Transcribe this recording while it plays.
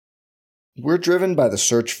We're driven by the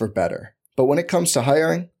search for better. But when it comes to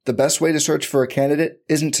hiring, the best way to search for a candidate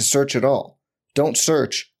isn't to search at all. Don't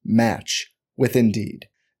search, match with Indeed.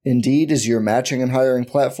 Indeed is your matching and hiring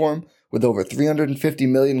platform with over 350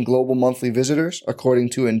 million global monthly visitors,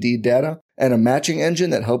 according to Indeed data, and a matching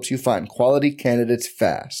engine that helps you find quality candidates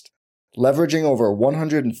fast. Leveraging over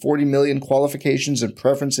 140 million qualifications and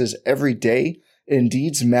preferences every day,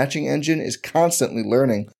 Indeed's matching engine is constantly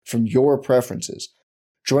learning from your preferences.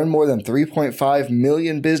 Join more than 3.5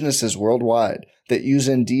 million businesses worldwide that use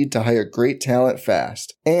Indeed to hire great talent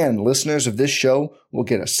fast. And listeners of this show will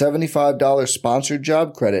get a $75 sponsored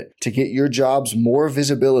job credit to get your jobs more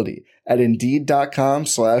visibility at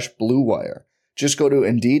Indeed.com/Blue Wire. Just go to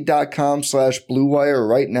Indeed.com/Blue Wire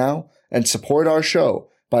right now and support our show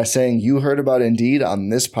by saying you heard about Indeed on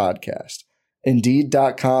this podcast.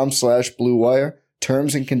 Indeed.com/Blue Wire.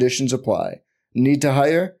 Terms and conditions apply. Need to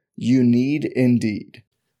hire? You need Indeed.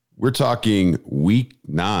 We're talking week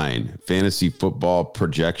 9 fantasy football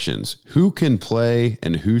projections. Who can play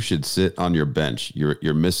and who should sit on your bench?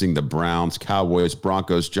 You're missing the Browns, Cowboys,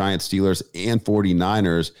 Broncos, Giants, Steelers, and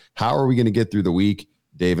 49ers. How are we going to get through the week?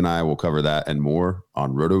 Dave and I will cover that and more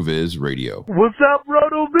on RotoViz Radio. What's up,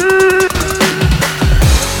 RotoViz?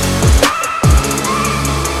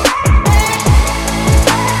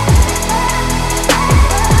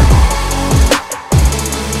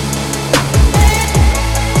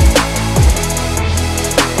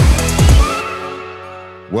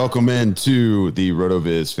 Welcome into the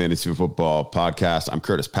RotoViz Fantasy Football Podcast. I'm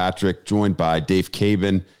Curtis Patrick, joined by Dave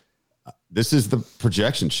Cabin. This is the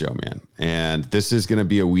projection show, man. And this is going to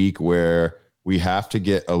be a week where we have to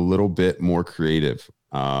get a little bit more creative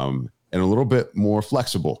and a little bit more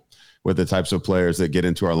flexible with the types of players that get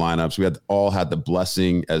into our lineups. We all had the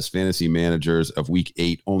blessing as fantasy managers of week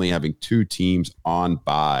 8, only having 2 teams on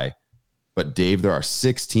bye. But Dave, there are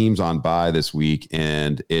 6 teams on bye this week,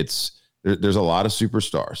 and there's a lot of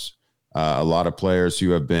superstars, a lot of players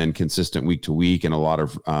who have been consistent week to week, and a lot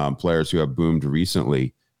of players who have boomed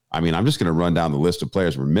recently. I mean, I'm just going to run down the list of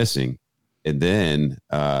players we're missing, and then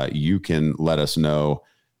you can let us know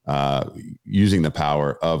using the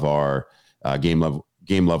power of our game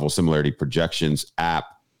level similarity projections app,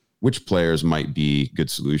 which players might be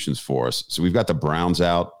good solutions for us. So we've got the Browns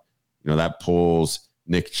out. That pulls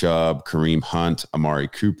Nick Chubb, Kareem Hunt, Amari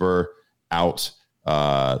Cooper out.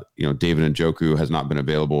 David Njoku has not been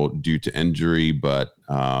available due to injury, but,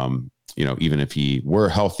 even if he were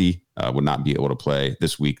healthy, would not be able to play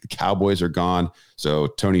this week. The Cowboys are gone. So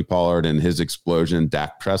Tony Pollard and his explosion,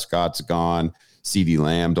 Dak Prescott's gone, CeeDee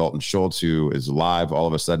Lamb, Dalton Schultz, who is live all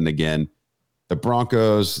of a sudden again. The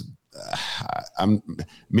Broncos,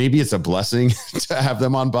 maybe it's a blessing to have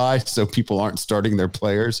them on bye so people aren't starting their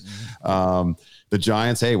players. The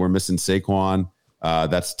Giants, hey, we're missing Saquon.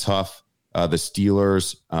 That's tough. The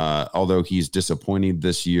Steelers, although he's disappointing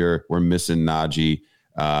this year, we're missing Najee.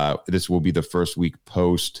 This will be the first week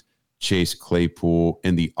post Chase Claypool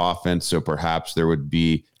in the offense, so perhaps there would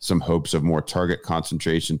be some hopes of more target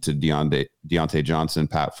concentration to Deontay Johnson,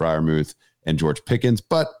 Pat Freiermuth, and George Pickens,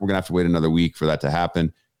 but we're going to have to wait another week for that to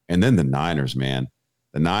happen. And then the Niners, man.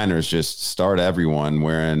 The Niners just start everyone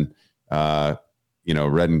wearing, red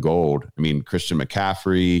and gold. I mean, Christian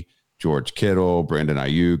McCaffrey, George Kittle, Brandon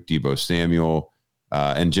Ayuk, Deebo Samuel,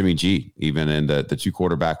 and Jimmy G, even in the 2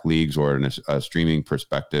 quarterback leagues or in a streaming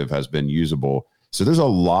perspective, has been usable. So there's a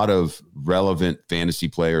lot of relevant fantasy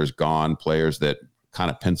players gone, players that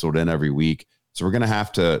kind of penciled in every week. So we're going to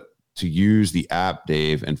have to use the app,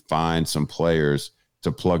 Dave, and find some players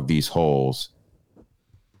to plug these holes.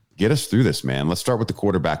 Get us through this, man. Let's start with the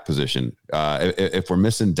quarterback position. If we're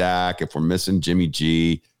missing Dak, if we're missing Jimmy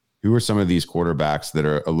G, who are some of these quarterbacks that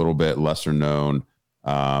are a little bit lesser known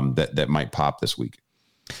that might pop this week?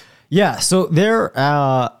 Yeah, so there,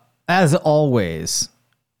 as always,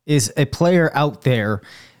 is a player out there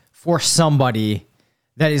for somebody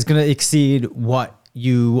that is going to exceed what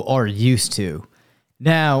you are used to.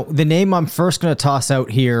 Now, the name I'm first going to toss out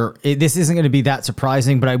here, this isn't going to be that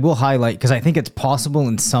surprising, but I will highlight because I think it's possible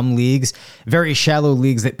in some leagues, very shallow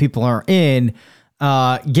leagues that people are in,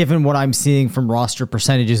 given what I'm seeing from roster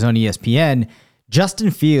percentages on ESPN, Justin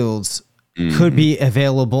Fields could be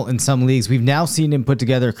available in some leagues. We've now seen him put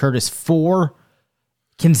together, Curtis, 4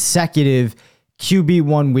 consecutive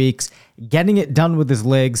QB1 weeks, getting it done with his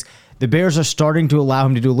legs. The Bears are starting to allow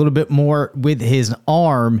him to do a little bit more with his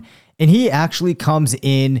arm, and he actually comes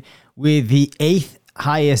in with the 8th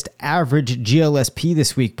highest average GLSP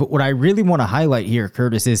this week. But what I really want to highlight here,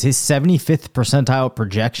 Curtis, is his 75th percentile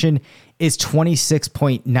projection is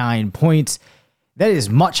 26.9 points. That is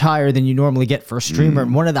much higher than you normally get for a streamer,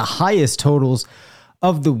 and one of the highest totals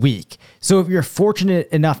of the week. So if you're fortunate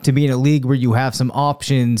enough to be in a league where you have some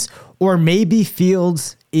options, or maybe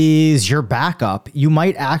Fields is your backup, you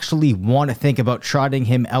might actually want to think about trotting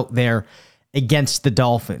him out there against the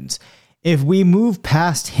Dolphins. If we move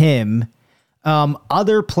past him,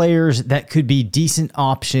 other players that could be decent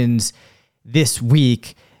options this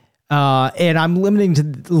week, and I'm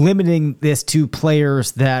limiting this to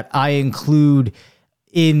players that I include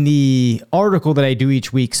in the article that I do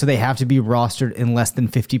each week, so they have to be rostered in less than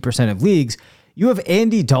 50% of leagues. You have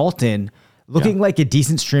Andy Dalton looking like a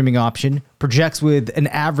decent streaming option, projects with an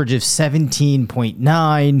average of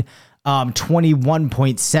 17.9,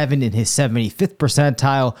 21.7 in his 75th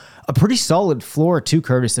percentile, a pretty solid floor too,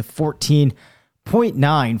 Curtis, of 14.9.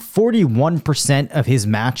 41% of his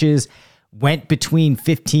matches went between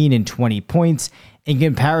 15 and 20 points. In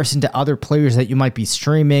comparison to other players that you might be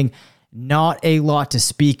streaming, not a lot to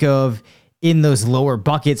speak of in those lower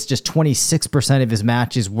buckets. Just 26% of his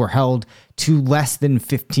matches were held to less than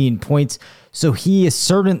 15 points. So he is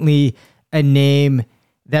certainly a name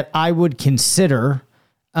that I would consider.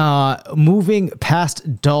 Moving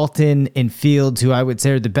past Dalton and Fields, who I would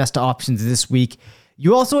say are the best options this week,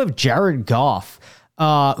 you also have Jared Goff,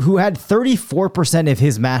 who had 34% of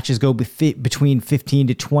his matches go between 15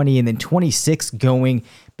 to 20, and then 26 going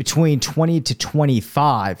between 20 to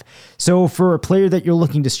 25. So for a player that you're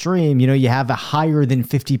looking to stream, you have a higher than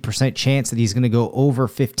 50% chance that he's going to go over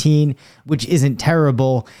 15, which isn't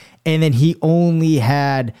terrible. And then he only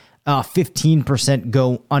had 15%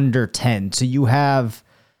 go under 10. So you have,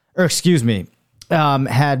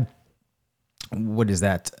 had, what is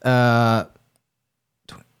that?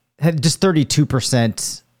 Had just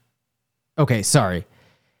 32%. Okay, sorry.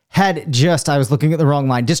 I was looking at the wrong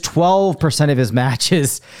line. Just 12% of his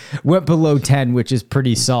matches went below 10, which is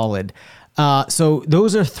pretty solid. So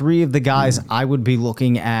those are three of the guys I would be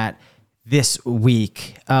looking at this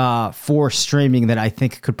week for streaming that I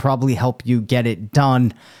think could probably help you get it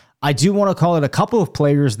done. I do want to call it a couple of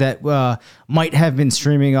players that might have been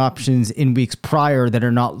streaming options in weeks prior that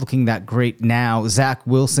are not looking that great now. Zach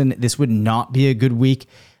Wilson, this would not be a good week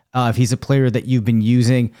if he's a player that you've been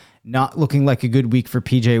using. Not looking like a good week for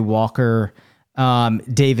PJ Walker.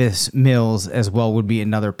 Davis Mills as well would be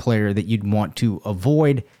another player that you'd want to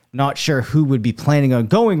avoid. Not sure who would be planning on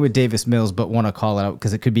going with Davis Mills, but want to call it out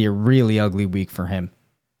because it could be a really ugly week for him.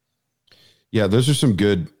 Yeah, those are some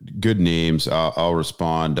good names. I'll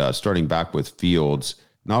respond starting back with Fields.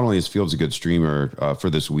 Not only is Fields a good streamer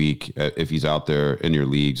for this week, if he's out there in your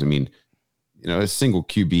leagues, I mean, a single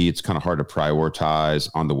QB, it's kind of hard to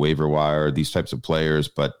prioritize on the waiver wire, these types of players.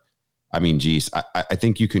 But I mean, geez, I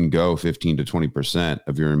think you can go 15 to 20%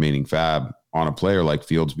 of your remaining fab on a player like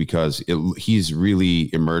Fields because he's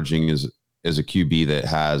really emerging as a QB that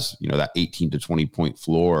has, that 18 to 20 point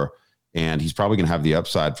floor. And he's probably going to have the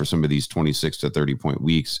upside for some of these 26 to 30 point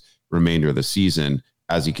weeks remainder of the season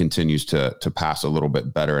as he continues to pass a little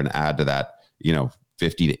bit better and add to that,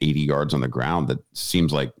 50 to 80 yards on the ground. That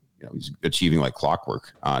seems like, he's achieving like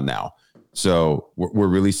clockwork now. So we're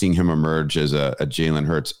really seeing him emerge as a Jalen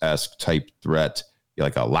Hurts-esque type threat,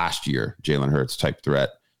 like a last year Jalen Hurts type threat.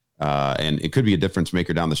 And it could be a difference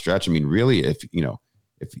maker down the stretch. I mean, really,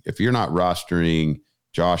 if you're not rostering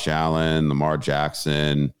Josh Allen, Lamar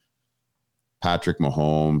Jackson, Patrick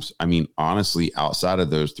Mahomes, I mean, honestly, outside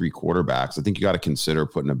of those three quarterbacks, I think you got to consider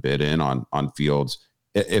putting a bid in on Fields,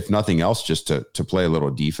 if nothing else, just to play a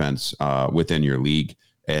little defense within your league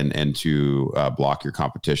and to block your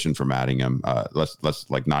competition from adding him. Let's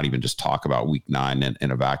like not even just talk about week 9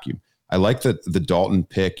 in a vacuum. I like the Dalton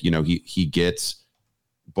pick. He gets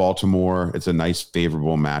Baltimore. It's a nice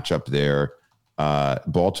favorable matchup there.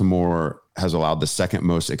 Baltimore has allowed the second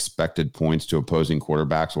most expected points to opposing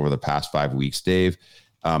quarterbacks over the past 5 weeks, Dave.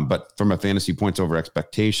 But from a fantasy points over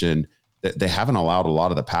expectation, they haven't allowed a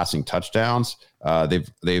lot of the passing touchdowns.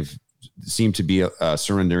 They've seemed to be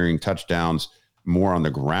surrendering touchdowns more on the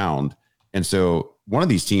ground. And so one of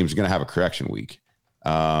these teams is going to have a correction week.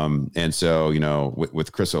 And so,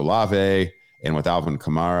 with Chris Olave and with Alvin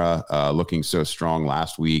Kamara looking so strong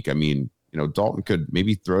last week, I mean, Dalton could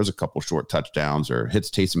maybe throws a couple short touchdowns or hits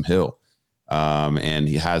Taysom Hill. And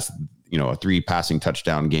he has, a 3 passing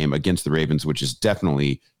touchdown game against the Ravens, which is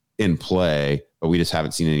definitely in play, but we just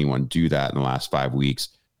haven't seen anyone do that in the last 5 weeks.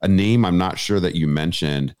 A name I'm not sure that you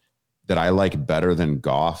mentioned that I like better than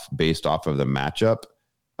Goff based off of the matchup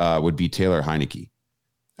would be Taylor Heineke.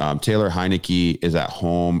 Taylor Heineke is at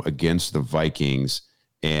home against the Vikings,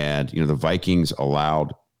 and, the Vikings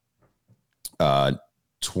allowed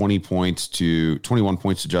 21 points to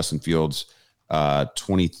Justin Fields,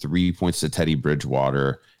 23 points to Teddy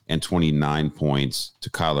Bridgewater, and 29 points to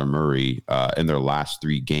Kyler Murray in their last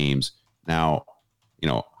 3 games. Now,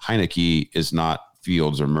 Heineke is not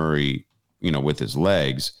Fields or Murray, with his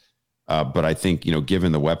legs. But I think,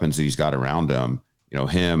 given the weapons that he's got around him,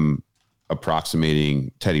 him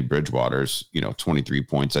approximating Teddy Bridgewater's, 23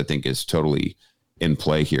 points, I think is totally in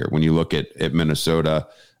play here. When you look at Minnesota,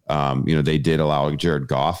 they did allow Jared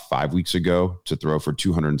Goff 5 weeks ago to throw for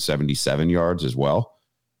 277 yards as well.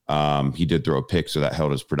 He did throw a pick, so that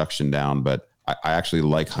held his production down. But I actually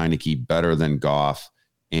like Heineke better than Goff.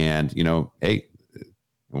 And, hey,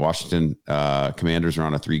 Washington Commanders are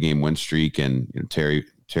on a 3-game win streak, and Terry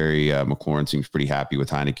McLaurin seems pretty happy with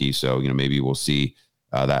Heineke. So, maybe we'll see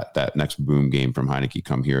that next boom game from Heineke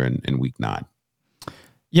come here in week 9.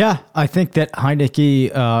 Yeah, I think that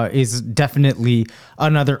Heineke is definitely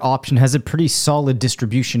another option. Has a pretty solid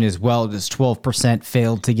distribution as well. Just 12%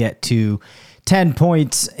 failed to get to 10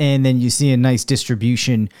 points, and then you see a nice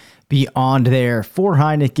distribution beyond there for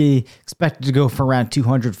Heineke, expected to go for around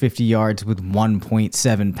 250 yards with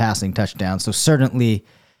 1.7 passing touchdowns. So certainly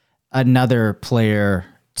another player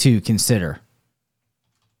to consider.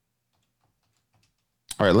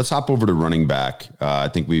 All right, let's hop over to running back. I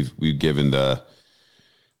think we've given the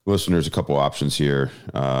listeners a couple options here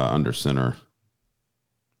under center.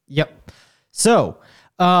 Yep. So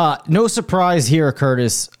no surprise here,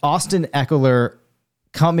 Curtis. Austin Ekeler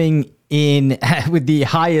coming in with the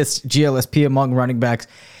highest GLSP among running backs.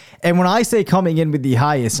 And when I say coming in with the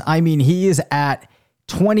highest, I mean he is at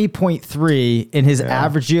 20.3 in his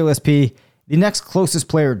average GLSP. The next closest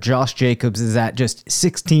player, Josh Jacobs, is at just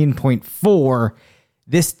 16.4.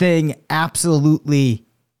 This thing absolutely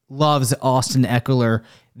loves Austin Ekeler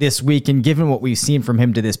this week. And given what we've seen from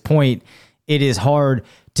him to this point, it is hard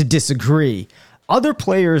to disagree. Other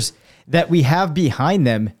players that we have behind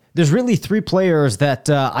them, there's really 3 players that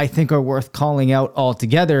I think are worth calling out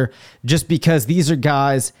altogether, just because these are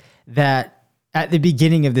guys that at the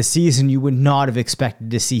beginning of the season you would not have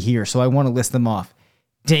expected to see here. So I want to list them off.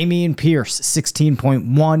 Dameon Pierce,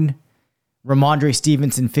 16.1. Ramondre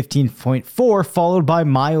Stevenson, 15.4, followed by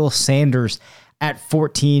Miles Sanders at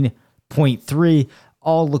 14.3,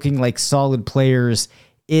 all looking like solid players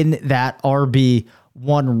in that RB1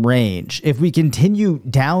 range. If we continue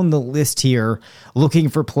down the list here, looking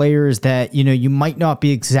for players that, you might not be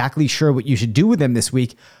exactly sure what you should do with them this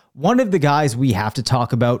week, one of the guys we have to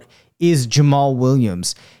talk about is Jamal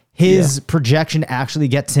Williams. His projection actually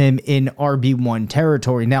gets him in RB1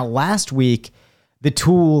 territory. Now, last week, the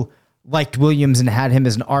tool liked Williams and had him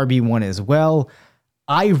as an RB1 as well.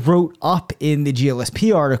 I wrote up in the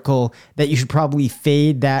GLSP article that you should probably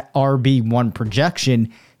fade that RB1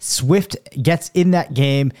 projection. Swift gets in that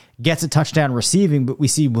game, gets a touchdown receiving, but we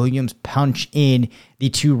see Williams punch in the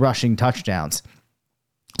 2 rushing touchdowns.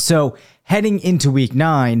 So heading into week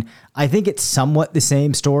 9, I think it's somewhat the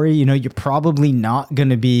same story. You're probably not going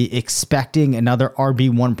to be expecting another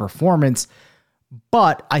RB1 performance,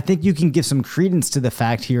 but I think you can give some credence to the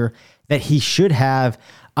fact here that he should have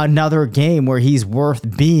another game where he's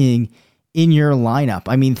worth being in your lineup.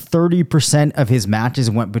 I mean, 30% of his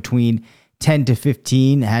matches went between 10 to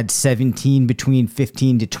 15, had 17 between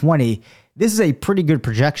 15 to 20. This is a pretty good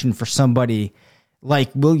projection for somebody like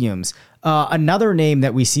Williams. Another name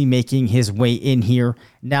that we see making his way in here,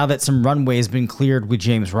 now that some runway has been cleared with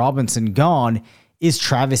James Robinson gone, is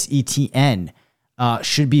Travis Etienne.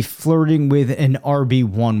 Should be flirting with an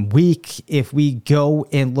RB1 week. If we go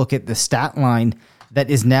and look at the stat line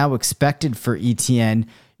that is now expected for Etienne,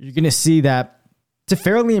 you're going to see that it's a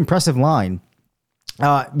fairly impressive line.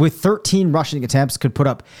 With 13 rushing attempts, could put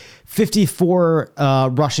up 54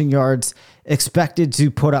 rushing yards, expected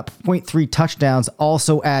to put up 0.3 touchdowns,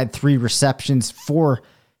 also add 3 receptions for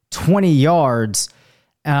 20 yards,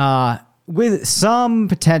 with some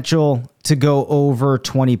potential to go over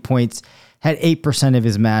 20 points. Had 8% of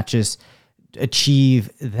his matches achieve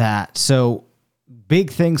that. So big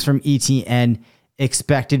things from Etienne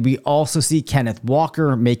expected. We also see Kenneth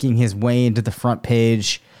Walker making his way into the front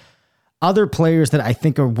page. Other players that I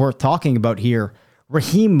think are worth talking about here,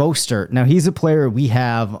 Raheem Mostert. Now, he's a player we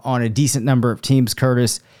have on a decent number of teams,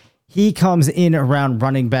 Curtis. He comes in around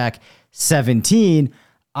running back 17.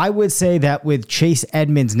 I would say that with Chase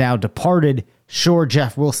Edmonds now departed, sure,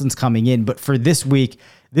 Jeff Wilson's coming in, but for this week,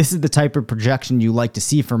 this is the type of projection you like to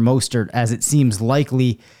see for Mostert, as it seems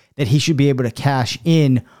likely that he should be able to cash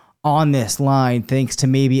in on this line thanks to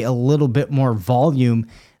maybe a little bit more volume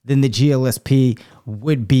than the GLSP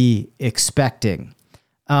would be expecting.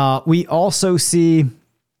 We also see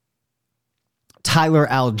Tyler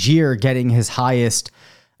Algier getting his highest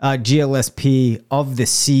GLSP of the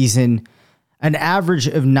season an average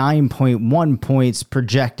of 9.1 points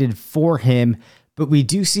projected for him, but we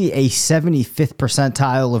do see a 75th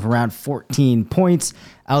percentile of around 14 points.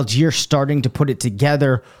 Algier starting to put it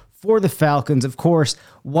together for the Falcons. Of course,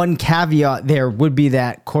 one caveat there would be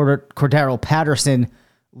that Cordero Patterson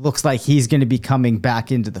looks like he's going to be coming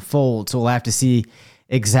back into the fold, so we'll have to see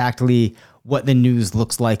exactly what the news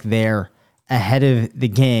looks like there ahead of the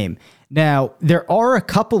game. Now, there are a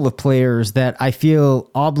couple of players that I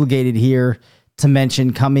feel obligated here to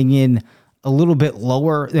mention coming in a little bit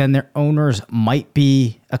lower than their owners might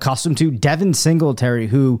be accustomed to. Devin Singletary,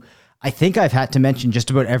 who I think I've had to mention just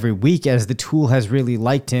about every week as the tool has really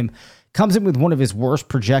liked him, comes in with one of his worst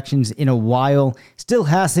projections in a while, still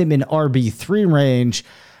has him in RB3 range,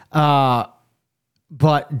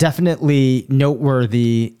 but definitely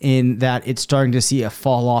noteworthy in that it's starting to see a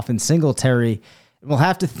fall off in Singletary. We'll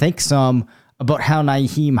have to think some about how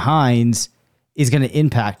Nyheim Hines is going to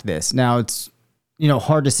impact this. Now, it's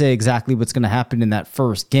hard to say exactly what's going to happen in that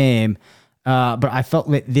first game, but I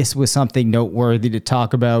felt that this was something noteworthy to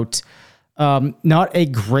talk about. Not a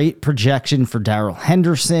great projection for Darrell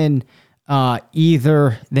Henderson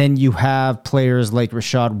either. Then you have players like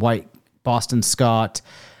Rachaad White, Boston Scott,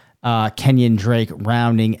 Kenyon Drake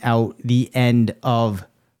rounding out the end of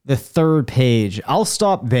the third page. I'll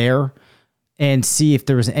stop there and see if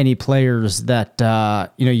there's any players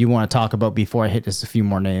that you want to talk about before I hit just a few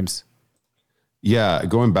more names. Yeah,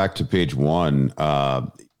 going back to page one,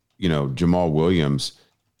 Jamal Williams,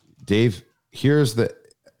 Dave. Here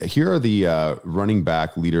are the running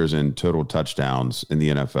back leaders in total touchdowns in the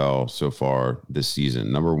NFL so far this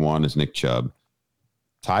season. Number one is Nick Chubb.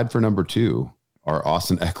 Tied for number two are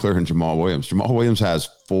Austin Eckler and Jamal Williams. Jamal Williams has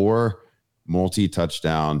 4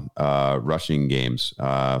 multi-touchdown rushing games,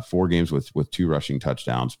 4 games with 2 rushing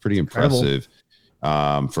touchdowns. Pretty impressive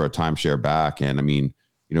for a timeshare back. And I mean,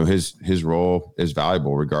 his role is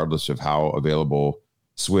valuable regardless of how available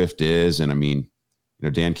Swift is. And I mean,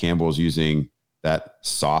 Dan Campbell is using that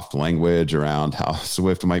soft language around how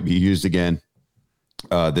Swift might be used again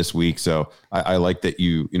this week. So I like that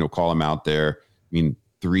you call him out there. I mean,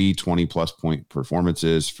 3 20+ point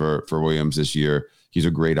performances for Williams this year. He's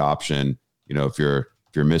a great option. If you're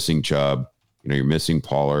missing Chubb, you're missing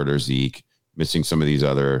Pollard or Zeke, missing some of these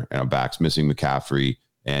other backs, missing McCaffrey,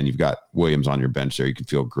 and you've got Williams on your bench there, you can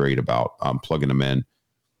feel great about plugging him in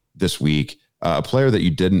this week. A player that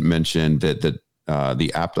you didn't mention that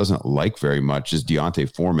the app doesn't like very much is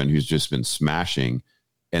D'Onta Foreman, who's just been smashing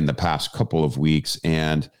in the past couple of weeks.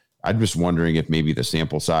 And I'm just wondering if maybe the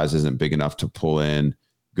sample size isn't big enough to pull in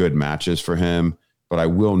good matches for him. But I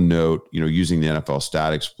will note, using the NFL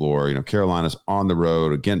Stat Explorer, Carolina's on the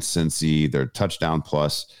road against Cincy. They're touchdown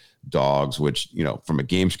plus dogs, which, from a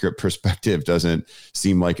game script perspective, doesn't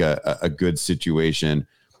seem like a good situation.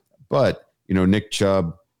 But, Nick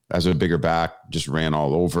Chubb, as a bigger back, just ran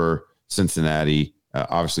all over Cincinnati.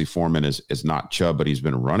 Obviously, Foreman is not Chubb, but he's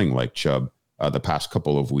been running like Chubb the past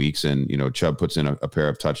couple of weeks. And, Chubb puts in a pair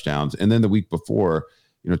of touchdowns. And then the week before,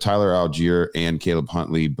 Tyler Algier and Caleb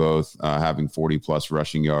Huntley both having 40+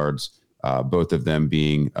 rushing yards, both of them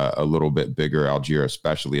being a little bit bigger, Algier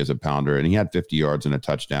especially as a pounder, and he had 50 yards and a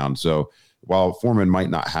touchdown. So while Foreman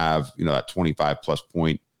might not have, that 25+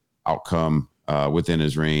 point outcome within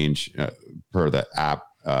his range per the app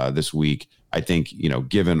this week, I think,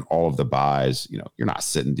 given all of the buys, you're not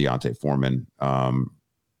sitting D'Onta Foreman,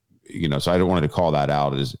 so I don't wanted to call that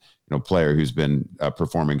out as, player who's been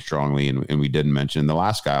performing strongly. And we didn't mention the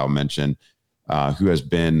last guy I'll mention, who has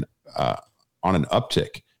been on an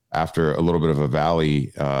uptick after a little bit of a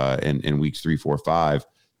valley in weeks 3, 4, 5.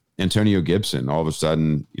 Antonio Gibson, all of a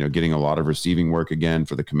sudden, getting a lot of receiving work again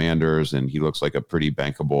for the Commanders, and he looks like a pretty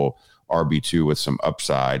bankable RB2 with some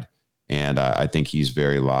upside. And I think he's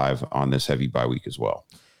very live on this heavy bye week as well.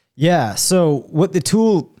 Yeah. So what the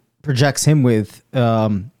tool projects him with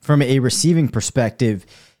from a receiving perspective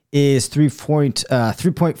is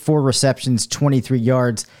 3.4 receptions, 23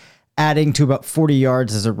 yards, adding to about 40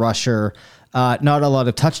 yards as a rusher. Not a lot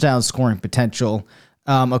of touchdown scoring potential,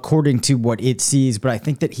 according to what it sees. But I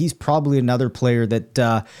think that he's probably another player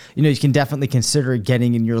that, you can definitely consider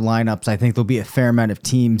getting in your lineups. I think there'll be a fair amount of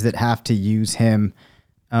teams that have to use him,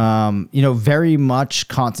 very much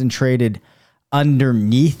concentrated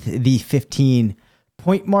underneath the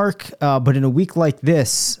 15-point mark. But in a week like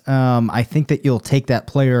this, I think that you'll take that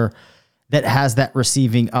player that has that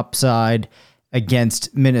receiving upside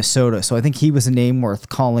against Minnesota. So I think he was a name worth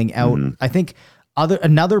calling out. Mm-hmm. I think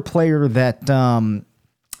another player that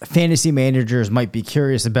fantasy managers might be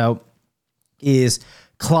curious about is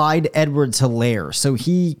Clyde Edwards-Helaire. So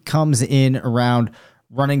he comes in around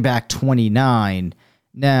running back 29.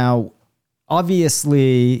 Now,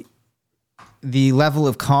 obviously the level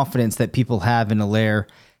of confidence that people have in Allaire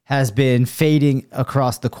has been fading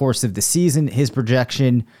across the course of the season. His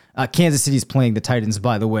projection, Kansas City's playing the Titans,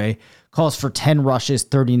 by the way, calls for 10 rushes,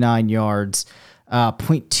 39 yards,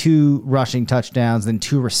 0.2 rushing touchdowns, then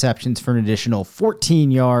 2 receptions for an additional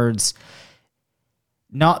 14 yards.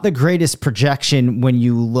 Not the greatest projection when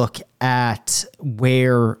you look at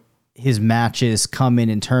where his matches come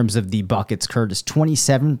in terms of the buckets. Curtis,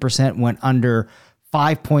 27% went under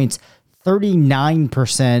 5 points,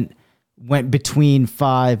 39% went between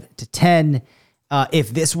 5 to 10. If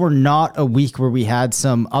this were not a week where we had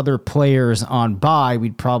some other players on bye,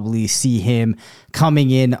 we'd probably see him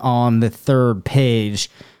coming in on the third page.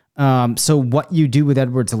 So what you do with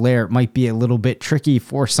Edwards-Helaire might be a little bit tricky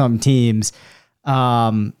for some teams.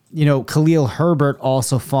 Khalil Herbert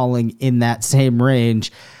also falling in that same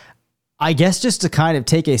range. I guess just to kind of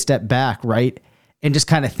take a step back, right, and just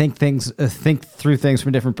kind of think through things from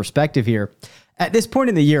a different perspective here. At this point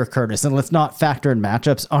in the year, Curtis, and let's not factor in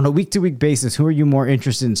matchups, on a week-to-week basis, who are you more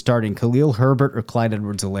interested in starting, Khalil Herbert or Clyde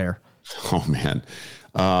Edwards-Helaire? Oh, man.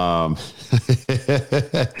 I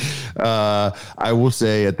will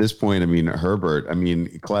say at this point, Herbert,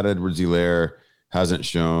 Clyde Edwards-Helaire hasn't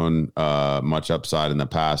shown much upside in the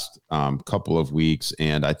past couple of weeks.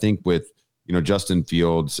 And I think with, Justin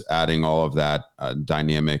Fields adding all of that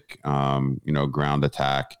dynamic, ground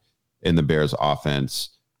attack in the Bears offense,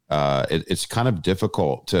 it's kind of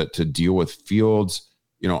difficult to deal with Fields,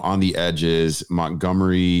 on the edges,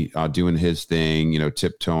 Montgomery doing his thing,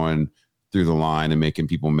 tiptoeing through the line and making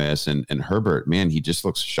people miss. And Herbert, man, he just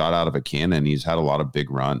looks shot out of a cannon. He's had a lot of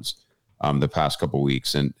big runs the past couple of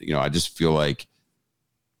weeks. And, I just feel like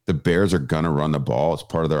the Bears are going to run the ball. It's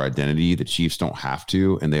part of their identity. The Chiefs don't have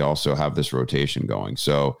to, and they also have this rotation going.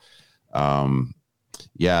 So,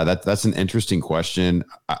 that's an interesting question.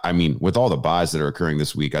 With all the buys that are occurring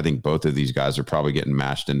this week, I think both of these guys are probably getting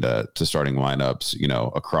matched into starting lineups,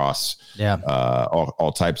 across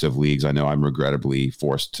all types of leagues. I know I'm regrettably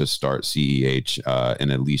forced to start CEH in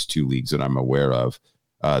at least 2 leagues that I'm aware of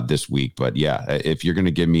this week. But yeah, if you're going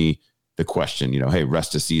to give me the question, hey,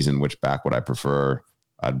 rest of season, which back would I prefer?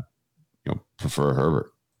 I'd prefer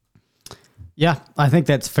Herbert. Yeah, I think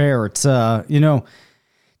that's fair. It's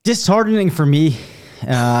disheartening for me.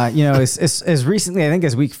 As recently, I think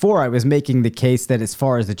as week 4, I was making the case that as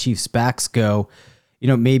far as the Chiefs backs go,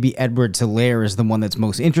 maybe Edwards-Helaire is the one that's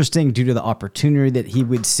most interesting due to the opportunity that he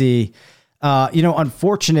would see.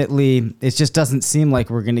 Unfortunately, it just doesn't seem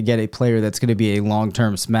like we're going to get a player that's going to be a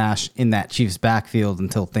long-term smash in that Chiefs backfield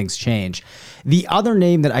until things change. The other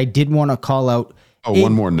name that I did want to call out.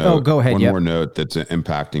 One more note. Oh, go ahead. One more note that's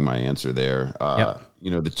impacting my answer there.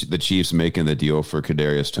 The Chiefs making the deal for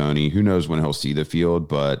Kadarius Toney. Who knows when he'll see the field,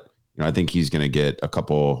 but I think he's going to get a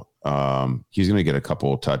couple. He's going to get a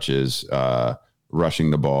couple touches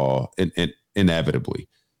rushing the ball inevitably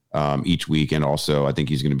each week, and also I think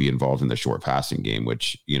he's going to be involved in the short passing game,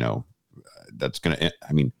 which that's going to.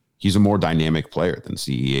 He's a more dynamic player than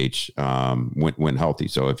CEH when healthy.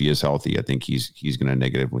 So if he is healthy, I think he's going to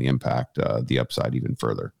negatively impact the upside even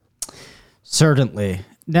further. Certainly.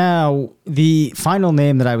 Now, the final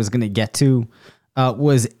name that I was going to get to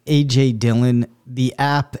was A.J. Dillon. The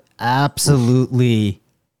app absolutely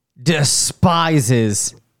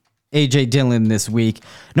despises A.J. Dillon this week.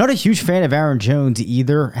 Not a huge fan of Aaron Jones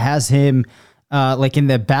either. Has him in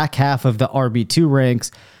the back half of the RB2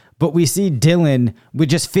 ranks. But we see Dillon with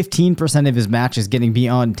just 15% of his matches getting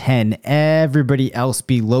beyond 10. Everybody else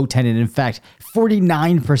below 10. And in fact,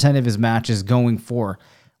 49% of his matches going for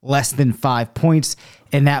less than 5 points.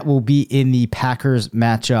 And that will be in the Packers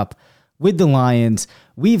matchup with the Lions.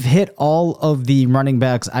 We've hit all of the running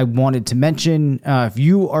backs I wanted to mention. If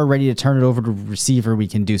you are ready to turn it over to receiver, we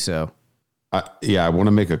can do so. I want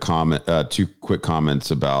to make a comment, 2 quick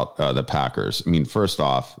comments about the Packers. First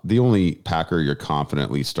off, the only Packer you're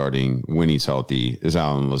starting when he's healthy is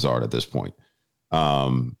Allen Lazard at this point.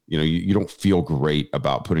 You don't feel great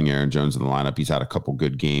about putting Aaron Jones in the lineup. He's had a couple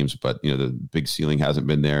good games, but the big ceiling hasn't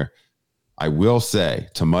been there. I will say,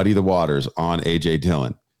 to muddy the waters on A.J.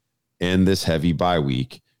 Dillon, in this heavy bye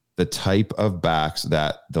week, the type of backs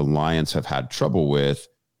that the Lions have had trouble with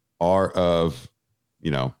are of,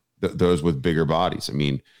 those with bigger bodies.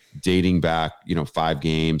 Dating back, 5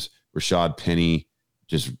 games, Rashad Penny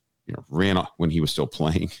just, ran off when he was still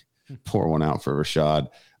playing. Pour one out for Rashad.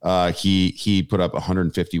 He put up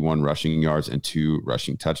 151 rushing yards and 2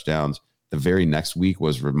 rushing touchdowns. The very next week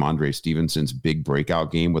was Ramondre Stevenson's big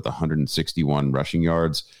breakout game with 161 rushing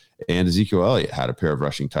yards, and Ezekiel Elliott had a pair of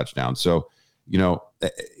rushing touchdowns. So, and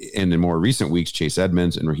in more recent weeks, Chase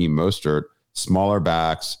Edmonds and Raheem Mostert, smaller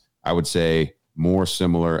backs, I would say more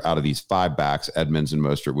similar out of these 5 backs, Edmonds and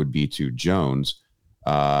Mostert would be to Jones,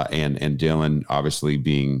 and Dillon obviously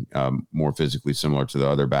being more physically similar to the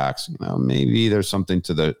other backs. Maybe there's something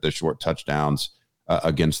to the short touchdowns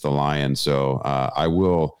against the Lions. So I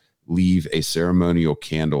will leave a ceremonial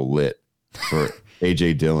candle lit for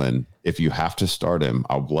AJ Dillon. If you have to start him,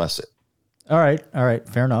 I'll bless it. All right.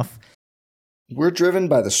 Fair enough. We're driven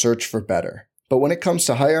by the search for better. But when it comes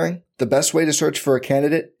to hiring, the best way to search for a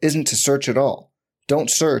candidate isn't to search at all. Don't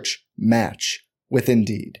search, match with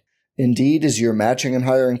Indeed. Indeed is your matching and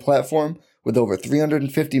hiring platform with over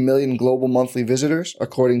 350 million global monthly visitors,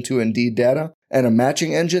 according to Indeed data, and a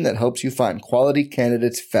matching engine that helps you find quality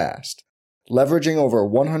candidates fast. Leveraging over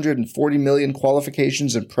 140 million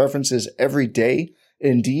qualifications and preferences every day,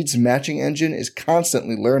 Indeed's matching engine is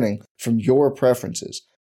constantly learning from your preferences.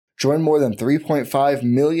 Join more than 3.5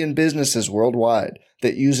 million businesses worldwide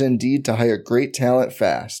that use Indeed to hire great talent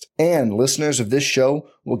fast. And listeners of this show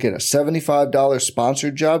will get a $75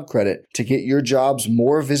 sponsored job credit to get your jobs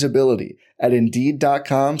more visibility at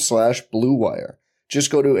Indeed.com/Blue Wire.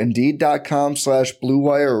 Just go to Indeed.com/Blue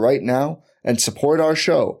Wire right now and support our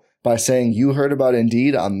show by saying you heard about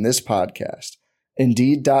Indeed on this podcast.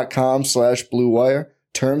 Indeed.com/Blue Wire.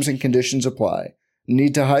 Terms and conditions apply.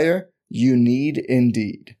 Need to hire? You need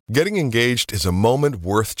Indeed. Getting engaged is a moment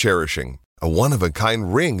worth cherishing. A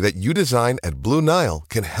one-of-a-kind ring that you design at Blue Nile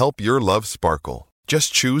can help your love sparkle.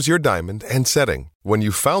 Just choose your diamond and setting. When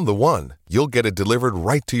you've found the one, you'll get it delivered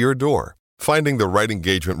right to your door. Finding the right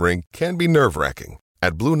engagement ring can be nerve-wracking.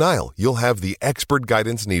 At Blue Nile, you'll have the expert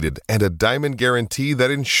guidance needed and a diamond guarantee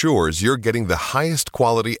that ensures you're getting the highest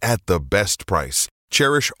quality at the best price.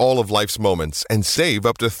 Cherish all of life's moments and save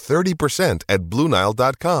up to 30% at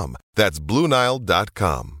BlueNile.com. That's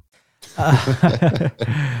BlueNile.com.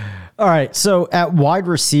 All right. So at wide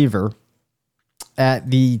receiver, at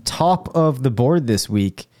the top of the board this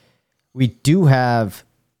week, we do have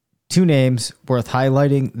 2 names worth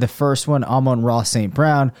highlighting. The first one, Amon-Ra St.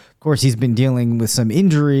 Brown. Of course, he's been dealing with some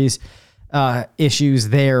injuries, issues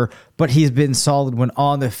there, but he's been solid when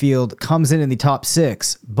on the field, comes in the top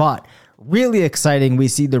 6. But really exciting, we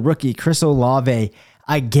see the rookie Chris Olave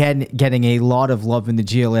again getting a lot of love in the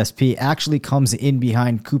GLSP. Actually comes in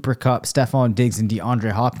behind Cooper Kupp, Stephon Diggs, and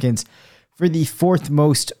DeAndre Hopkins for the 4th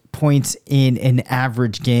most points in an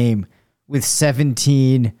average game with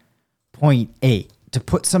 17.8. To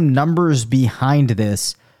put some numbers behind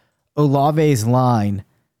this, Olave's line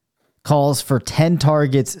calls for 10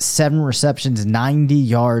 targets, 7 receptions, 90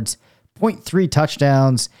 yards, 0.3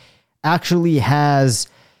 touchdowns. Actually has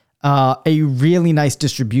a really nice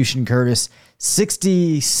distribution, Curtis.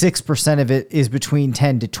 66% of it is between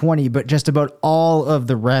 10 to 20, but just about all of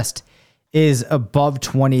the rest is above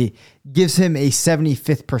 20. Gives him a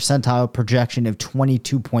 75th percentile projection of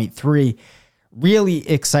 22.3. Really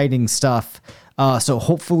exciting stuff. So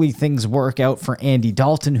hopefully things work out for Andy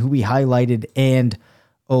Dalton, who we highlighted, and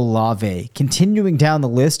Olave. Continuing down the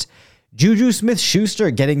list, Juju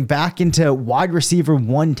Smith-Schuster getting back into wide receiver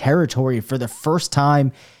 1 territory for the first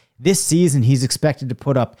time this season. He's expected to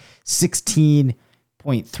put up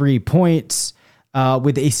 16.3 points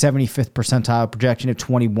with a 75th percentile projection of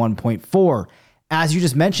 21.4. As you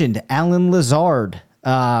just mentioned, Allen Lazard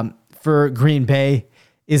for Green Bay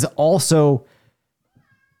is also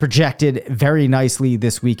projected very nicely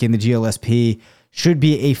this week in the GLSP. Should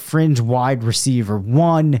be a fringe wide receiver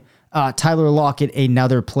 1. Tyler Lockett,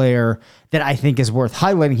 another player that I think is worth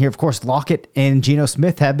highlighting here. Of course, Lockett and Geno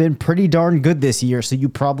Smith have been pretty darn good this year, so you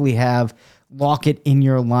probably have Lockett in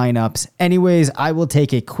your lineups. Anyways, I will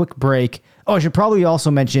take a quick break. Oh, I should probably also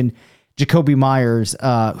mention Jacoby Myers,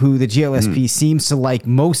 who the GLSP seems to like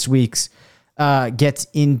most weeks, gets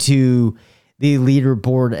into the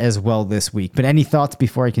leaderboard as well this week. But any thoughts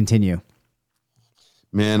before I continue?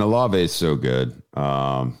 Man, Olave is so good.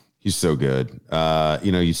 He's so good.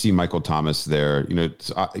 You see Michael Thomas there.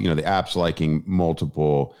 The app's liking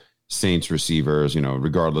multiple Saints receivers.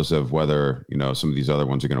 Regardless of whether some of these other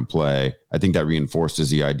ones are going to play. I think that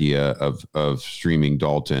reinforces the idea of streaming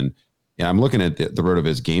Dalton. And I'm looking at the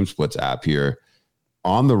RotoViz Game Splits app here.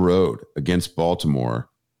 On the road against Baltimore,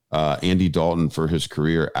 Andy Dalton for his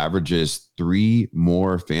career averages 3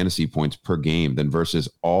 more fantasy points per game than versus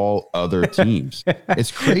all other teams.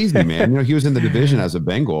 It's crazy, man. He was in the division as a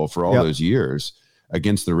Bengal for all those years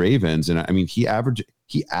against the Ravens. And I mean, he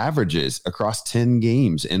averages across 10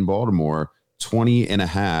 games in Baltimore,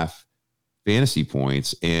 20.5 fantasy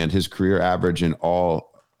points, and his career average in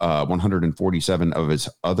all 147 of his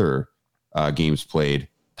other games played.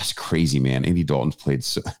 That's crazy, man. Andy Dalton's played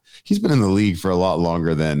he's been in the league for a lot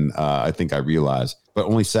longer than I think I realized, but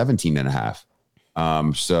only 17.5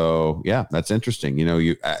 So yeah, that's interesting.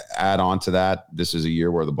 You add on to that. This is a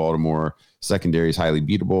year where the Baltimore secondary is highly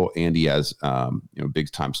beatable, and he has,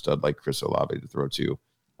 big time stud like Chris Olave to throw to.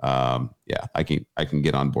 Yeah, I can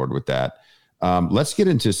get on board with that. Let's get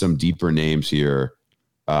into some deeper names here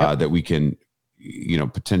that we can,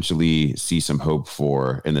 potentially see some hope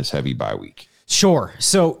for in this heavy bye week. Sure.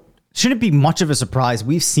 So shouldn't be much of a surprise.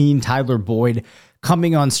 We've seen Tyler Boyd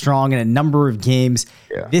coming on strong in a number of games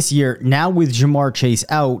this year. Now with Jamar Chase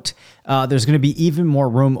out, there's going to be even more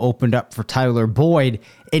room opened up for Tyler Boyd.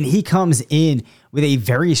 And he comes in with a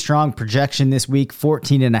very strong projection this week,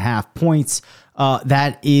 14.5 points.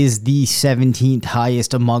 That is the 17th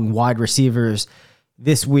highest among wide receivers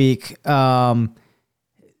this week.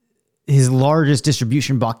 His largest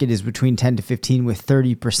distribution bucket is between 10 to 15, with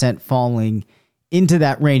 30% falling into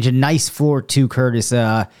that range. A nice floor too, Curtis.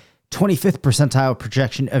 25th percentile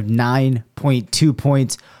projection of 9.2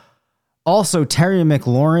 points. Also, Terry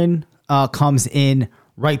McLaurin comes in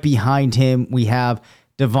right behind him. We have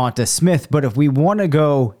Devonta Smith. But if we want to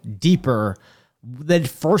go deeper, the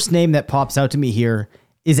first name that pops out to me here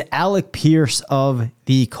is Alec Pierce of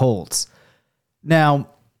the Colts. Now,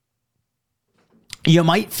 you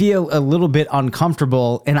might feel a little bit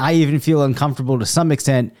uncomfortable, and I even feel uncomfortable to some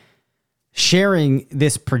extent, sharing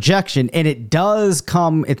this projection. And it does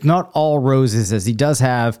come, it's not all roses, as he does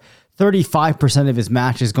have 35% of his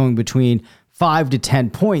matches going between 5 to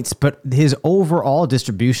 10 points, but his overall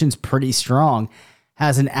distribution's pretty strong,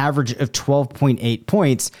 has an average of 12.8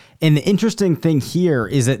 points. And the interesting thing here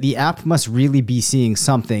is that the app must really be seeing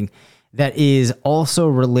something that is also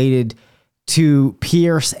related to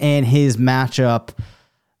Pierce and his matchup,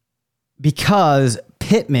 because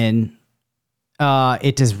Pittman,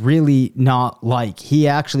 it does really not like. He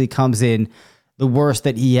actually comes in the worst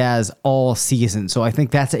that he has all season. So I think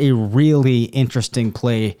that's a really interesting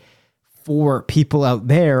play for people out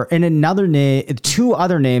there. And another name, two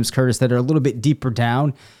other names, Curtis, that are a little bit deeper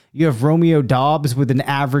down. You have Romeo Doubs with an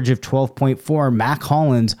average of 12.4, Mac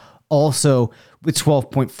Hollins also with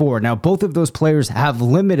 12.4. Now, both of those players have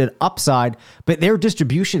limited upside, but their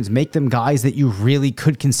distributions make them guys that you really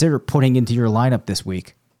could consider putting into your lineup this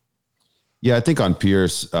week. Yeah, I think on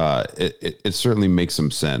Pierce, it certainly makes some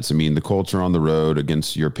sense. I mean, the Colts are on the road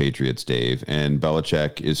against your Patriots, Dave, and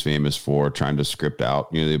Belichick is famous for trying to script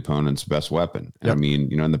out, the opponent's best weapon. Yep. I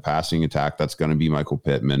mean, in the passing attack, that's going to be Michael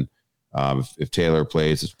Pittman. If Taylor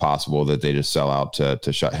plays, it's possible that they just sell out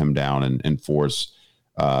to shut him down and force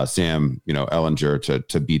Sam, Ellinger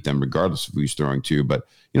to beat them regardless of who he's throwing to. But,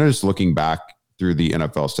 just looking back through the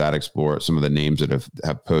NFL Stat Explorer, some of the names that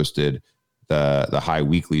have posted the high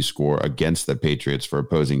weekly score against the Patriots for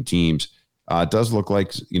opposing teams, it does look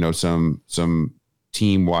like, some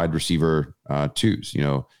team wide receiver twos,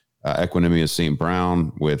 Equanimous St.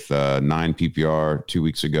 Brown with 9 PPR 2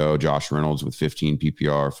 weeks ago, Josh Reynolds with 15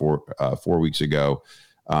 PPR 4 weeks ago.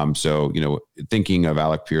 So, thinking of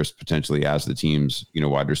Alec Pierce potentially as the team's,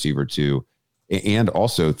 wide receiver too, and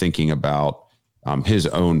also thinking about his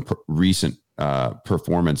own recent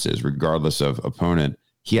performances, regardless of opponent,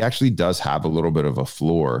 he actually does have a little bit of a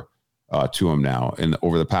floor to him now. And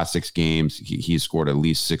over the past 6 games, he's scored at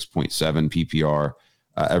least 6.7 PPR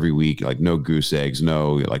every week, like no goose eggs,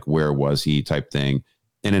 no like where was he type thing.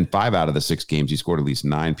 And in 5 out of the 6 games, he scored at least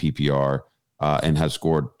 9 PPR and has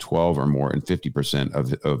scored 12 or more in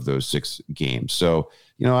 50% of those 6 games. So,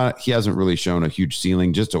 he hasn't really shown a huge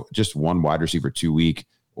ceiling, just one wide receiver 2 week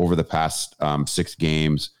over the past 6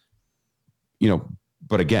 games,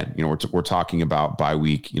 But again, we're talking about bye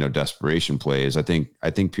week, desperation plays. I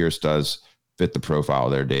think Pierce does fit the profile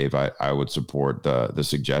there, Dave. I would support the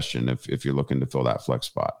suggestion if you're looking to fill that flex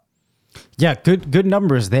spot. Yeah, good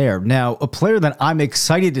numbers there. Now, a player that I'm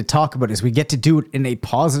excited to talk about as we get to do it in a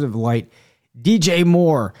positive light, DJ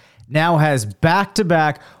Moore now has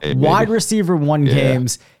back-to-back wide receiver 1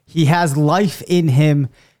 games. He has life in him.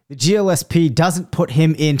 The GLSP doesn't put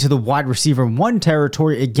him into the wide receiver 1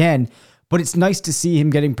 territory again, but it's nice to see him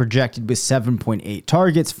getting projected with 7.8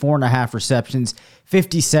 targets, 4.5 receptions,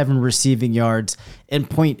 57 receiving yards, and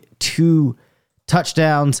 0.2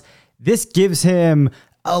 touchdowns. This gives him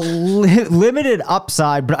a limited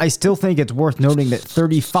upside, but I still think it's worth noting that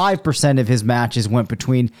 35% of his matches went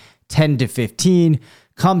between 10 to 15,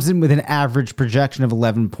 comes in with an average projection of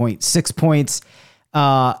 11.6 points,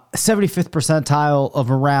 75th percentile of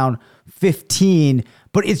around 15.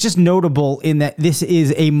 But it's just notable in that this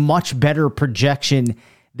is a much better projection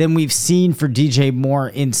than we've seen for DJ Moore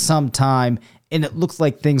in some time. And it looks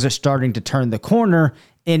like things are starting to turn the corner.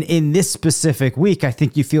 And in this specific week, I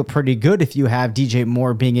think you feel pretty good if you have DJ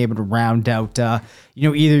Moore being able to round out,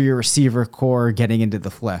 either your receiver core or getting into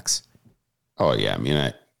the flex. Oh yeah. I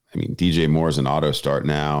mean, DJ Moore is an auto start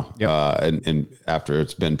now. Yep. And after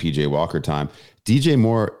it's been PJ Walker time, DJ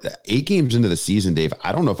Moore, 8 games into the season, Dave,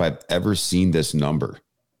 I don't know if I've ever seen this number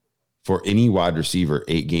for any wide receiver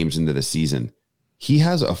 8 games into the season. He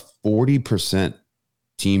has a 40%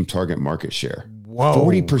 team target market share. Whoa.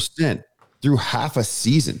 40% through half a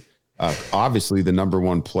season. Obviously the number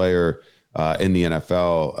one player in the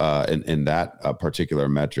NFL in that particular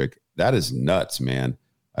metric. That is nuts, man.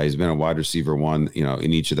 He's been a wide receiver 1,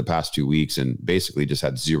 in each of the past 2 weeks, and basically just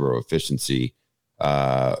had zero efficiency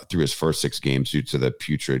through his first 6 games due to the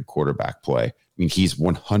putrid quarterback play. I mean, he's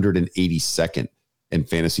 182nd in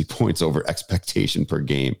fantasy points over expectation per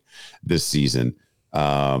game this season.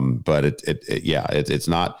 But it's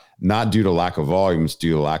not due to lack of volume. It's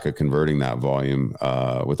due to lack of converting that volume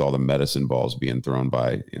with all the medicine balls being thrown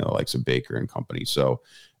by, likes of Baker and company. So,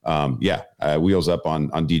 wheels up on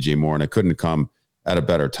DJ Moore, and it couldn't come at a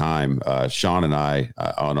better time. Sean and I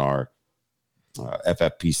on our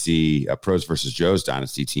FFPC Pros versus Joe's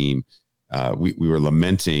Dynasty team, we were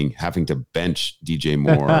lamenting having to bench DJ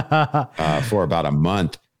Moore for about a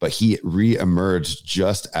month, but he reemerged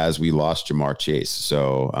just as we lost Jamar Chase.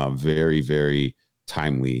 So very, very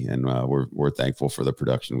timely, and we're thankful for the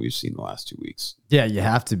production we've seen the last 2 weeks. Yeah, you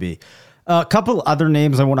have to be. A couple other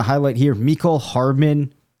names I want to highlight here. Mecole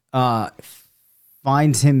Hardman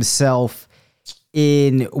finds himself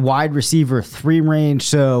in wide receiver 3 range.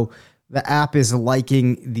 So the app is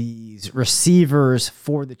liking these receivers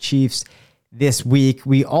for the Chiefs this week.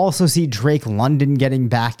 We also see Drake London getting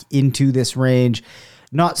back into this range.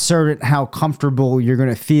 Not certain how comfortable you're going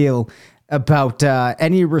to feel about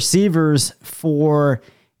any receivers for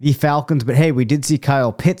the Falcons, but hey, we did see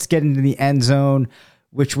Kyle Pitts get into the end zone,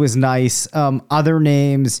 which was nice. Other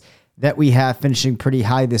names that we have finishing pretty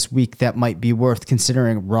high this week that might be worth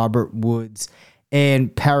considering: Robert Woods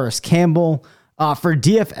and Paris Campbell. For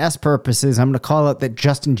DFS purposes, I'm going to call out that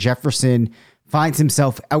Justin Jefferson finds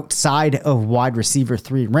himself outside of wide receiver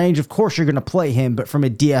 3 range. Of course, you're going to play him, but from a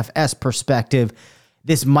DFS perspective,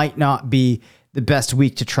 this might not be the best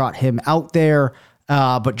week to trot him out there.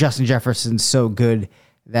 But Justin Jefferson's so good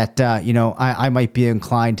that, I might be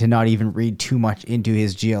inclined to not even read too much into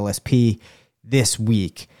his GLSP this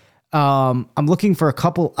week. I'm looking for a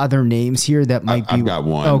couple other names here that might be. I've got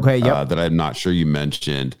one. Okay, yep. That I'm not sure you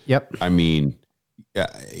mentioned. Yep. I mean,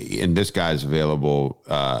 and this guy's available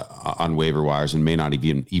on waiver wires and may not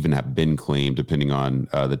even have been claimed, depending on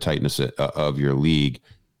the tightness of your league.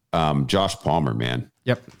 Josh Palmer, man.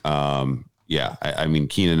 Yep. I mean,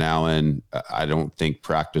 Keenan Allen, I don't think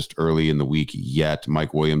practiced early in the week yet.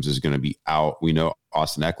 Mike Williams is going to be out. We know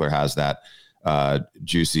Austin Eckler has that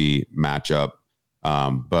juicy matchup.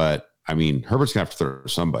 But I mean, Herbert's gonna have to throw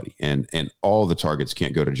somebody, and all the targets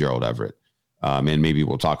can't go to Gerald Everett. And maybe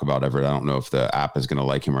we'll talk about Everett. I don't know if the app is going to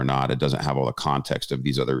like him or not. It doesn't have all the context of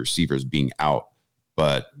these other receivers being out,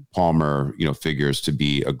 but Palmer, figures to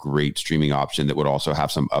be a great streaming option that would also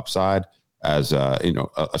have some upside, as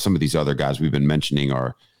some of these other guys we've been mentioning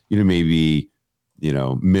are, maybe,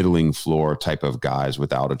 middling floor type of guys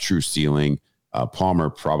without a true ceiling.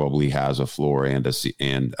 Palmer probably has a floor and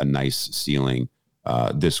a nice ceiling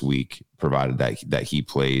this week, provided that he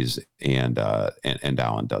plays and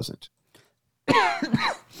Allen doesn't.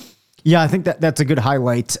 Yeah, I think that's a good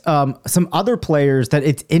highlight. Some other players that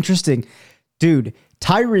it's interesting, dude.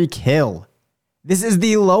 Tyreek Hill. This is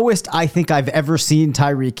the lowest I think I've ever seen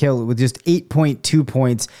Tyreek Hill, with just 8.2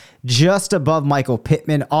 points, just above Michael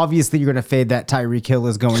Pittman. Obviously, you're going to fade that Tyreek Hill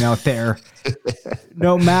is going out there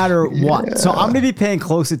no matter what. Yeah. So I'm going to be paying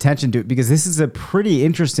close attention to it, because this is a pretty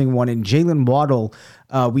interesting one. And Jalen Waddle,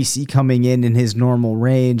 we see coming in his normal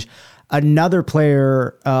range. Another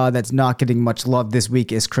player that's not getting much love this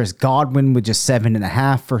week is Chris Godwin, with just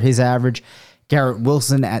 7.5 for his average. Garrett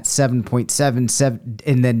Wilson at 7.7,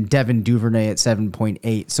 and then Devin Duvernay at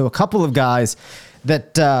 7.8. So a couple of guys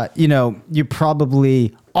that, you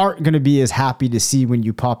probably aren't going to be as happy to see when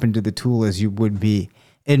you pop into the tool as you would be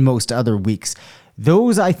in most other weeks.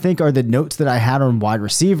 Those, I think, are the notes that I had on wide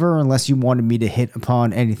receiver, unless you wanted me to hit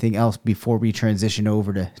upon anything else before we transition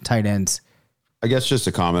over to tight ends. I guess just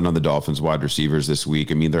a comment on the Dolphins wide receivers this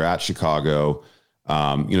week. I mean, they're at Chicago.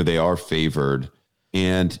 They are favored.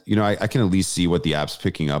 And, I can at least see what the app's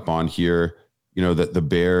picking up on here. That the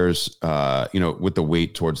Bears, with the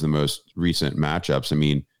weight towards the most recent matchups. I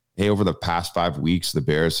mean, hey, over the past 5 weeks, the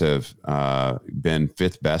Bears have been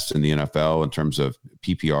 5th best in the NFL in terms of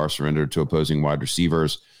PPR surrendered to opposing wide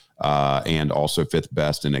receivers, and also 5th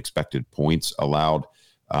best in expected points allowed,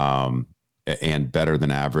 and better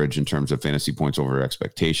than average in terms of fantasy points over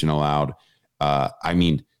expectation allowed. I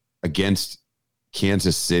mean, against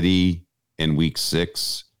Kansas City in week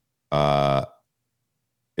 6.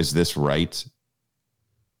 Is this right?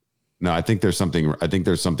 No, I think there's something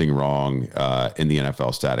wrong in the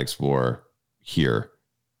NFL Stat Explorer here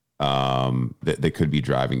that could be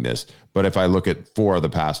driving this. But if I look at 4 of the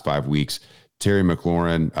past 5 weeks, Terry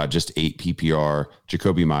McLaurin, just 8 PPR,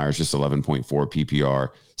 Jacoby Myers, just 11.4 PPR,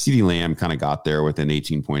 CeeDee Lamb kind of got there with an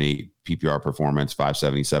 18.8 PPR performance,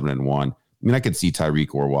 577-1. I mean, I could see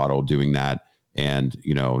Tyreek or Waddle doing that, and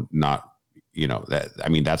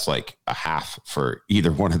that's like a half for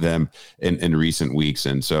either one of them in recent weeks.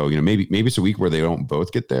 And so, maybe it's a week where they don't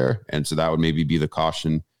both get there. And so that would maybe be the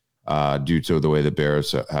caution due to the way the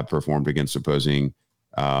Bears have performed against opposing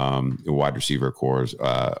wide receiver cores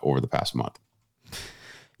over the past month.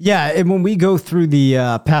 Yeah, and when we go through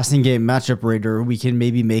the passing game matchup rater, we can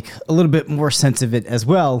maybe make a little bit more sense of it as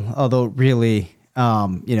well. Although really,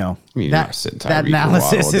 that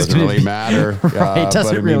analysis doesn't really matter. Right, it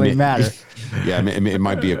doesn't really matter. Yeah, it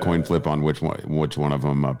might be a coin flip on which one of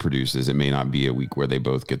them produces. It may not be a week where they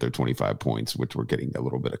both get their 25 points, which we're getting a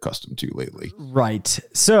little bit accustomed to lately. Right.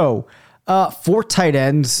 So, 4 tight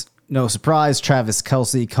ends. No surprise, Travis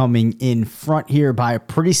Kelce coming in front here by a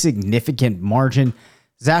pretty significant margin.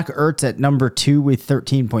 Zach Ertz at number 2 with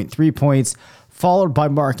 13.3 points, followed by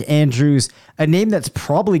Mark Andrews, a name that's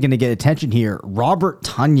probably going to get attention here. Robert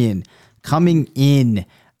Tonyan coming in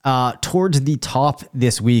towards the top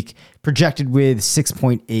this week, projected with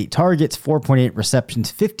 6.8 targets, 4.8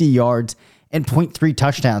 receptions, 50 yards, and 0.3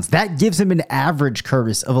 touchdowns. That gives him an average,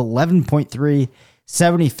 Curtis, of 11.3,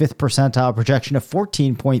 75th percentile projection of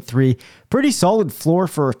 14.3. Pretty solid floor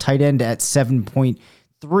for a tight end at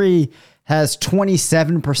 7.3. Has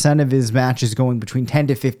 27% of his matches going between 10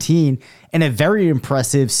 to 15, and a very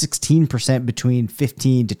impressive 16% between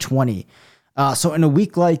 15 to 20. So in a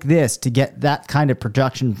week like this, to get that kind of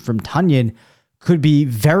production from Tonyan could be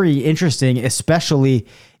very interesting, especially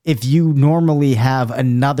if you normally have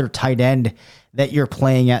another tight end that you're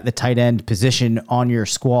playing at the tight end position on your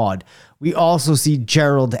squad. We also see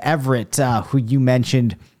Gerald Everett, who you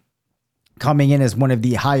mentioned, coming in as one of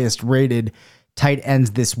the highest rated tight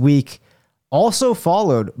ends this week. Also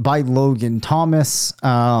followed by Logan Thomas.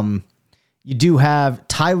 You do have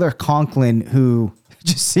Tyler Conklin, who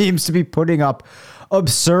just seems to be putting up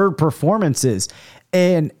absurd performances.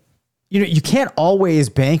 And, you can't always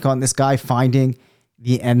bank on this guy finding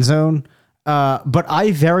the end zone. But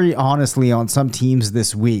I very honestly, on some teams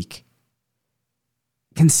this week,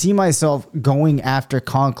 can see myself going after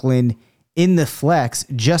Conklin in the flex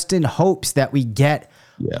just in hopes that we get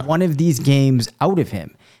one of these games out of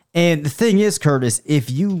him. And the thing is, Curtis,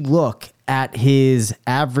 if you look at his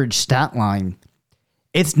average stat line,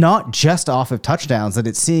 it's not just off of touchdowns that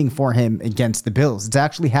it's seeing for him against the Bills. It's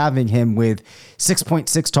actually having him with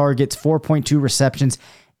 6.6 targets, 4.2 receptions,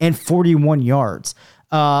 and 41 yards.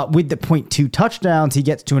 With the 0.2 touchdowns, he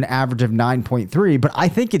gets to an average of 9.3. But I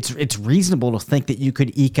think it's reasonable to think that you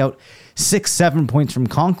could eke out 6-7 points from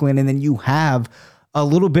Conklin, and then you have a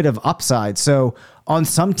little bit of upside. So on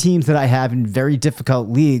some teams that I have in very difficult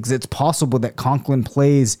leagues, it's possible that Conklin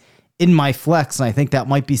plays in my flex, and I think that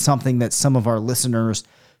might be something that some of our listeners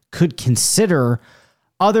could consider.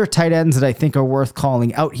 Other tight ends that I think are worth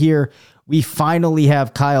calling out here, we finally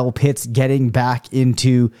have Kyle Pitts getting back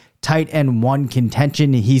into tight end 1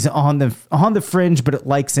 contention. He's on the fringe, but it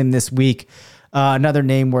likes him this week. Another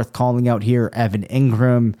name worth calling out here, Evan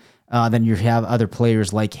Ingram. Then you have other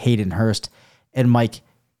players like Hayden Hurst and Mike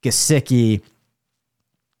Gesicki.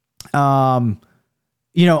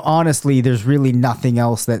 Honestly, there's really nothing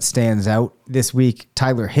else that stands out this week.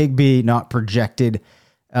 Tyler Higbee, not projected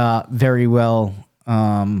very well.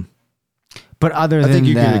 But other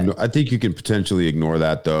than that, I think you can potentially ignore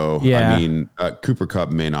that, though. Yeah. I mean, Cooper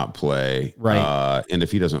Kupp may not play. Right. And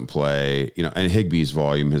if he doesn't play, and Higbee's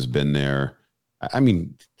volume has been there. I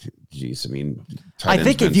mean, geez, I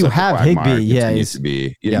think if you have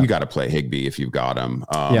Higbee, you got to play Higbee if you've got him.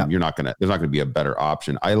 There's not going to be a better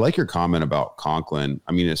option. I like your comment about Conklin.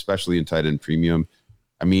 Especially in tight end premium.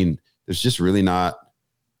 There's just really not,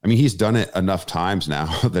 he's done it enough times now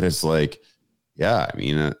that it's like,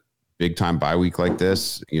 a big time bye week like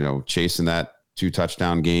this, chasing that 2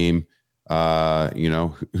 touchdown game.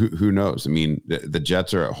 Who knows? The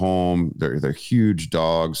Jets are at home. They're huge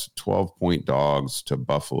dogs, 12-point dogs to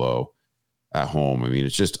Buffalo at home.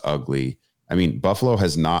 It's just ugly. Buffalo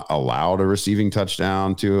has not allowed a receiving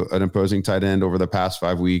touchdown to an opposing tight end over the past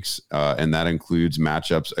 5 weeks. And that includes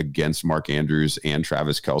matchups against Mark Andrews and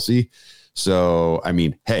Travis Kelce. So,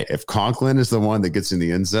 hey, if Conklin is the one that gets in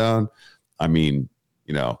the end zone,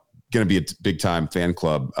 going to be a big time fan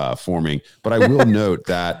club forming. But I will note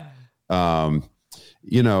that,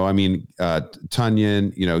 I mean,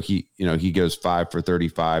 Tonyan, he goes 5 for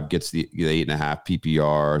 35, gets the 8.5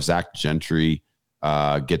 PPR. Zach Gentry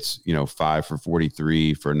gets, 5 for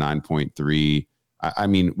 43 for 9.3. I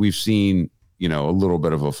mean, we've seen, a little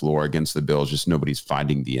bit of a floor against the Bills, just nobody's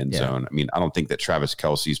finding the end zone. I mean, I don't think that Travis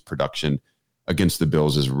Kelce's production against the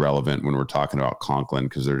Bills is relevant when we're talking about Conklin,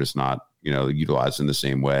 because they're just not, utilized in the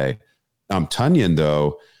same way. Tonyan,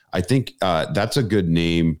 though, I think that's a good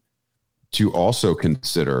name to also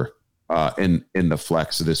consider in the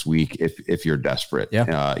flex this week if you're desperate.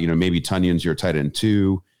 Yeah. Maybe Tonyan's your tight end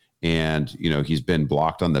 2, and he's been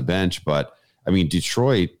blocked on the bench. But I mean,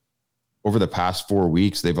 Detroit over the past 4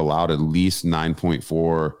 weeks, they've allowed at least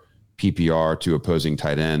 9.4 PPR to opposing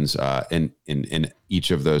tight ends in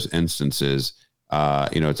each of those instances.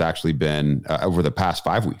 It's actually been over the past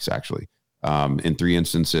 5 weeks, actually, in 3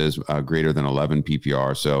 instances, greater than 11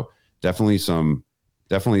 PPR. So definitely some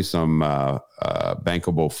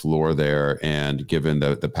bankable floor there. And given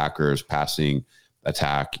the Packers passing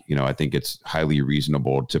attack, I think it's highly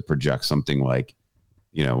reasonable to project something like,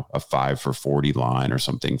 a 5 for 40 line or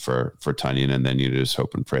something for Tonyan. And then you just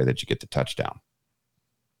hope and pray that you get the touchdown.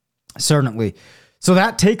 Certainly. So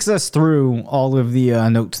that takes us through all of the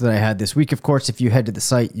notes that I had this week. Of course, if you head to the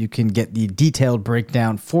site, you can get the detailed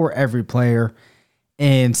breakdown for every player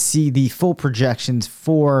and see the full projections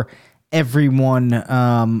for everyone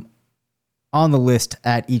on the list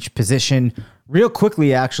at each position. Real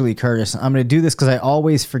quickly, actually, Curtis, I'm going to do this because I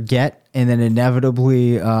always forget, and then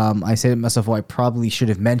inevitably I say to myself, well, I probably should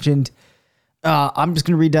have mentioned. I'm just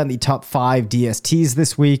going to read down the top 5 DSTs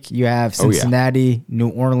this week. You have Cincinnati, New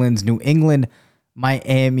Orleans, New England,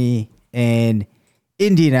 Miami, and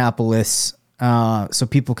Indianapolis. So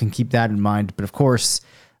people can keep that in mind. But of course,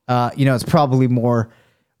 it's probably more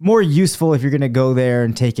useful if you're going to go there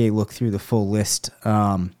and take a look through the full list.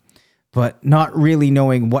 But not really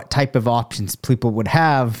knowing what type of options people would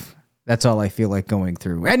have. That's all I feel like going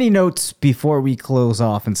through. Any notes before we close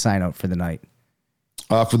off and sign out for the night?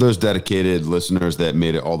 For those dedicated listeners that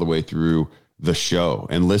made it all the way through the show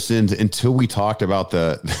and listened until we talked about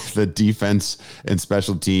the defense and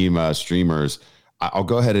special team streamers, I'll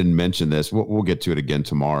go ahead and mention this. We'll get to it again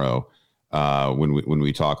tomorrow when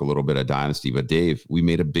we talk a little bit of Dynasty. But Dave, we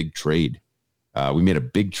made a big trade. We made a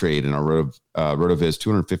big trade in our RotoViz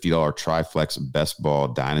 $250 Triflex Best Ball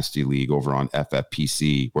Dynasty League over on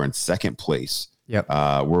FFPC. We're in second place. Yep.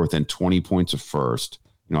 We're within 20 points of first.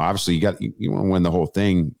 Obviously you want to win the whole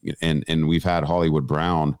thing. And we've had Hollywood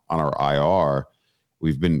Brown on our IR.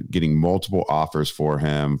 We've been getting multiple offers for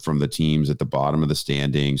him from the teams at the bottom of the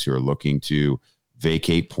standings who are looking to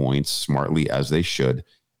vacate points smartly, as they should.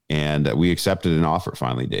 And we accepted an offer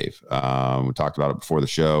finally, Dave. We talked about it before the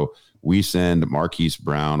show. We send Marquise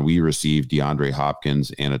Brown. We receive DeAndre Hopkins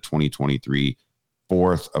and a 2023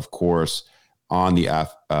 fourth, of course, on the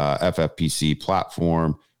FFPC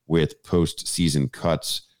platform with postseason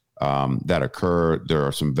cuts that occur. There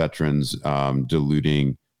are some veterans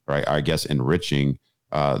diluting, or I guess enriching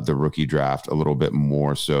the rookie draft a little bit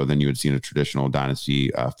more so than you would see in a traditional dynasty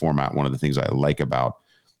format. One of the things I like about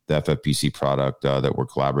the FFPC product that we're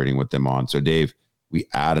collaborating with them on. So, Dave, we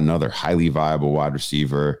add another highly viable wide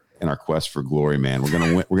receiver in our quest for glory, man.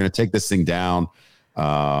 We're gonna take this thing down.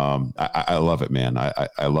 I love it, man.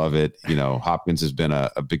 I love it. Hopkins has been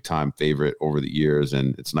a big time favorite over the years,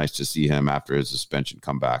 and it's nice to see him after his suspension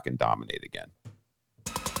come back and dominate again.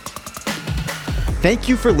 Thank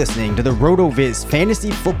you for listening to the RotoViz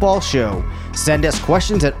Fantasy Football Show. Send us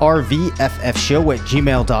questions at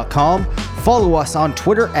rvffshow@gmail.com. Follow us on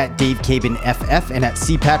Twitter at DaveCabinFF and at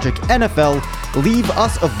CPatrickNFL. Leave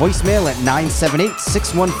us a voicemail at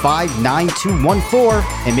 978-615-9214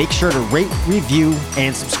 and make sure to rate, review,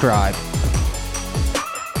 and subscribe.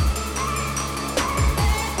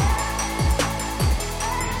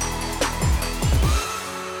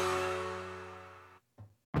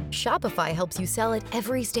 Shopify helps you sell at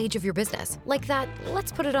every stage of your business. Like that,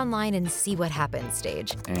 let's put it online and see what happens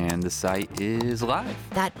stage. And the site is live.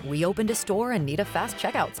 That we opened a store and need a fast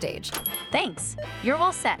checkout stage. Thanks. You're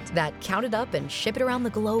all set. That count it up and ship it around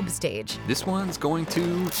the globe stage. This one's going to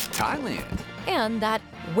Thailand. And that,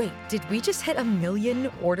 wait, did we just hit 1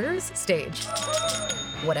 million orders stage?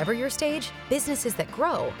 Whatever your stage, businesses that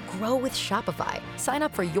grow with Shopify. Sign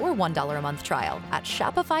up for your $1 a month trial at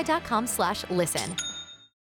shopify.com/listen.